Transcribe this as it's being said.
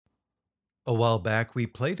A while back, we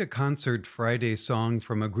played a Concert Friday song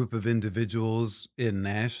from a group of individuals in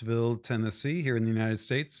Nashville, Tennessee, here in the United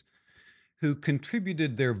States, who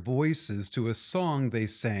contributed their voices to a song they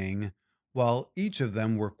sang while each of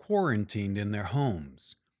them were quarantined in their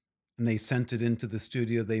homes. And they sent it into the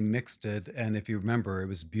studio, they mixed it, and if you remember, it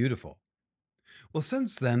was beautiful. Well,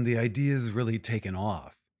 since then, the idea has really taken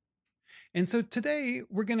off. And so today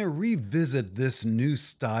we're going to revisit this new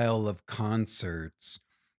style of concerts,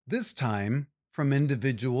 this time from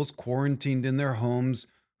individuals quarantined in their homes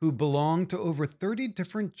who belong to over 30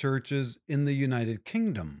 different churches in the United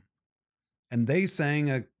Kingdom. And they sang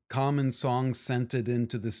a common song, sent it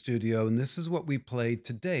into the studio, and this is what we played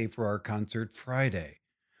today for our Concert Friday.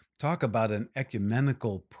 Talk about an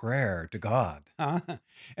ecumenical prayer to God. Huh?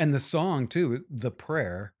 And the song, too, the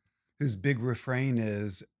prayer, whose big refrain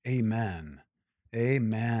is Amen.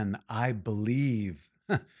 Amen. I believe.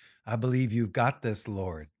 I believe you've got this,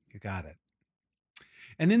 Lord. You got it.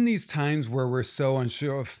 And in these times where we're so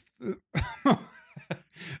unsure of.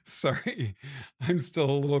 Sorry, I'm still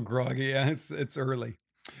a little groggy. Yeah, it's early.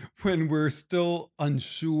 When we're still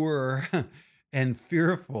unsure and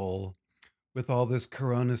fearful with all this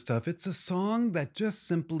corona stuff, it's a song that just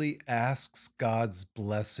simply asks God's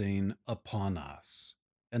blessing upon us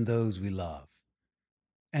and those we love.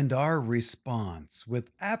 And our response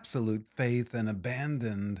with absolute faith and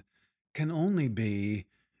abandon can only be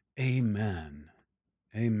Amen.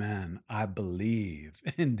 Amen. I believe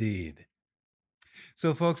indeed.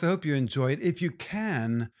 So, folks, I hope you enjoyed. If you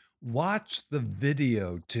can, watch the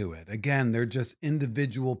video to it. Again, they're just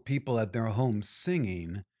individual people at their home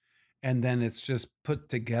singing, and then it's just put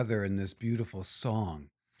together in this beautiful song.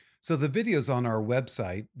 So the video's on our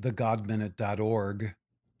website, thegodminute.org,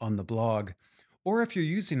 on the blog. Or if you're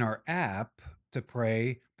using our app to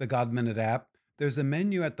pray, the God Minute app, there's a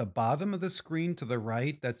menu at the bottom of the screen to the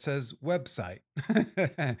right that says website.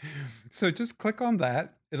 So just click on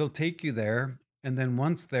that. It'll take you there. And then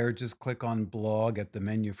once there, just click on blog at the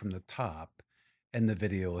menu from the top, and the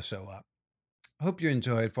video will show up. I hope you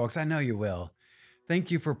enjoyed, folks. I know you will. Thank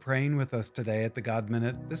you for praying with us today at the God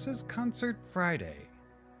Minute. This is Concert Friday.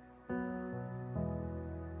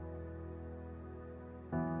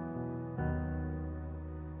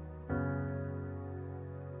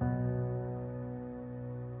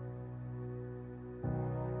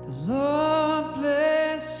 The Lord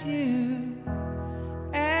bless you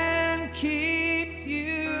and keep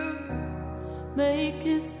you. Make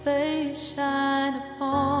his face shine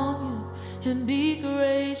upon you and be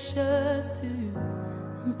gracious to you.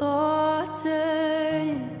 Lord,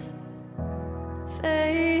 turn his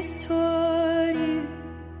face toward you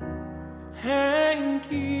And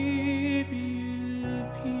give you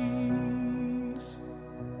peace.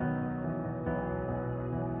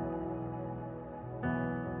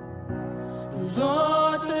 The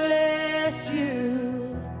Lord bless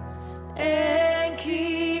you and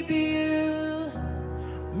keep you.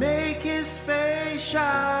 Make his face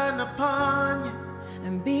shine upon you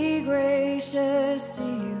and be gracious to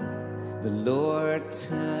you. The Lord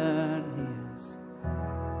turn his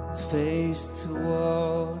face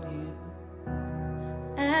toward you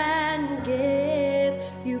And give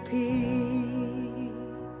you peace.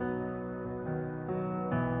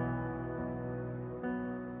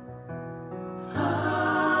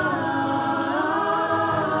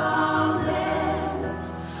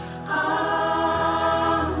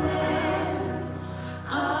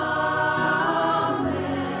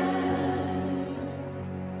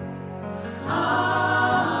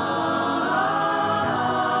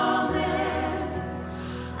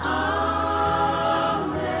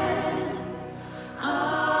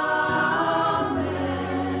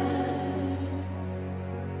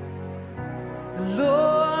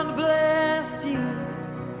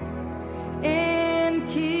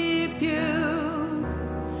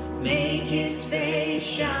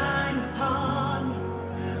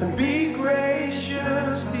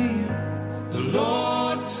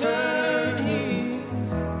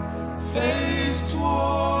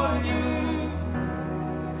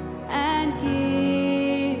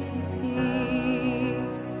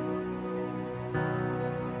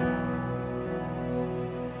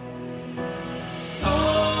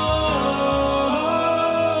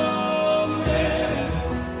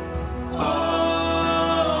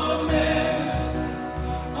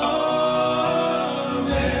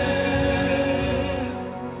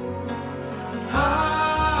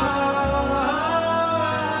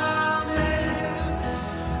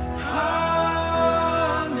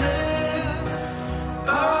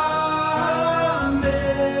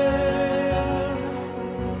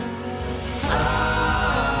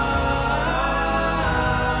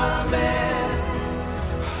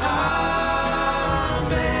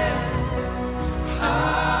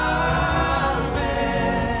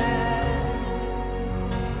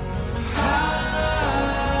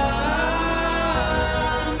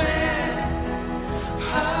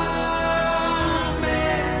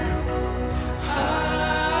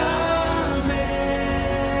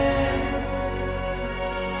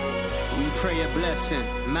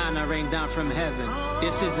 blessing, manna rain down from heaven.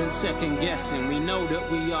 This isn't second guessing, we know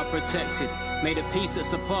that we are protected. May the peace that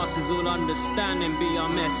surpasses all understanding be our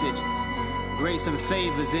message. Grace and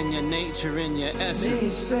favors in your nature, in your essence. May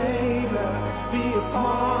His favor be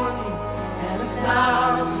upon you and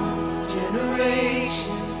 1,000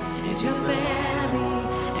 generations, and your family,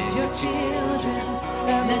 and your children,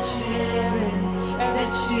 and their children, and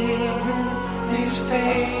their children. May His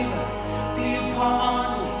favor be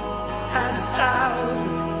upon you and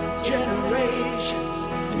 1,000 generations,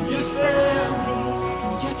 and your family,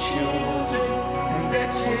 and your children, and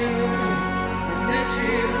their children, and their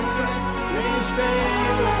children. May His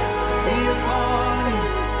favor be upon you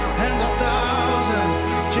and 1,000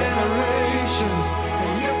 generations,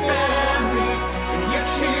 and your family, and your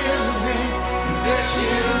children, and their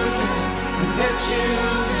children, and their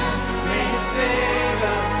children. May His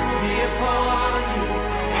favor be upon you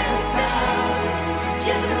and 1,000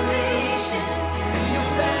 generations, and your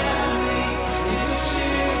family, and your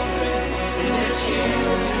children, and their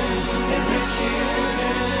children, and their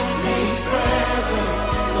children. May His presence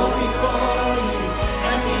go before you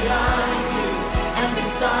and behind you and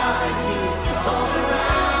beside you, all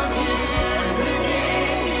around you and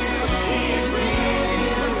within you. He is with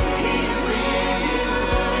you, He is with you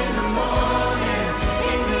in the morning,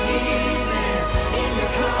 in the evening, in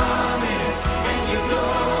your coming and your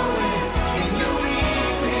going, in your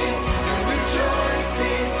weeping and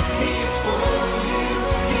rejoicing. He is for you,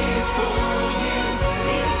 He is for you,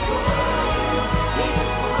 He is for you, He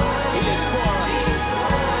is for you. He is for us.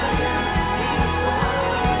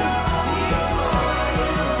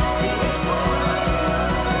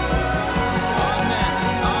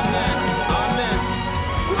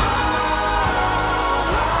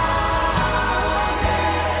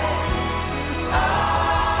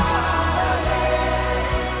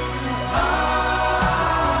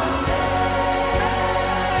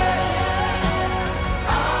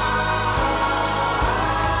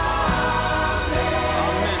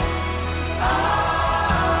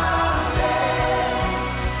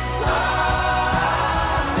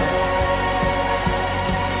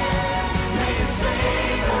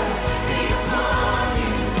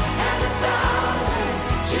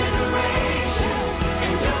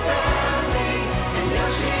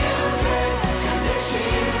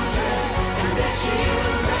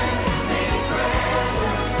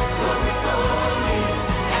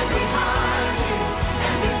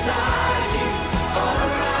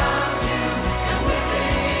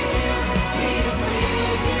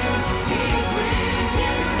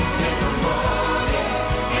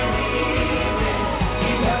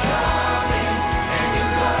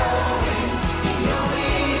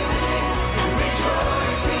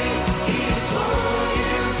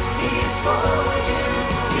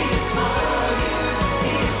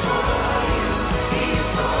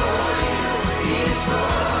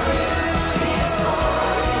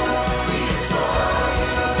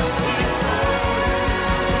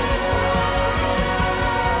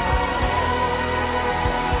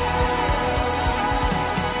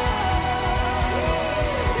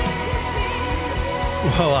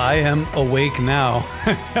 Well, I am awake now.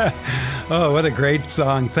 Oh, what a great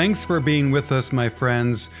song. Thanks for being with us, my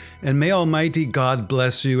friends. And may Almighty God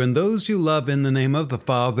bless you and those you love in the name of the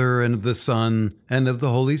Father and of the Son and of the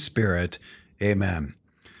Holy Spirit. Amen.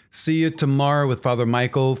 See you tomorrow with Father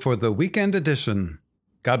Michael for the weekend edition.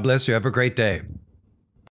 God bless you. Have a great day.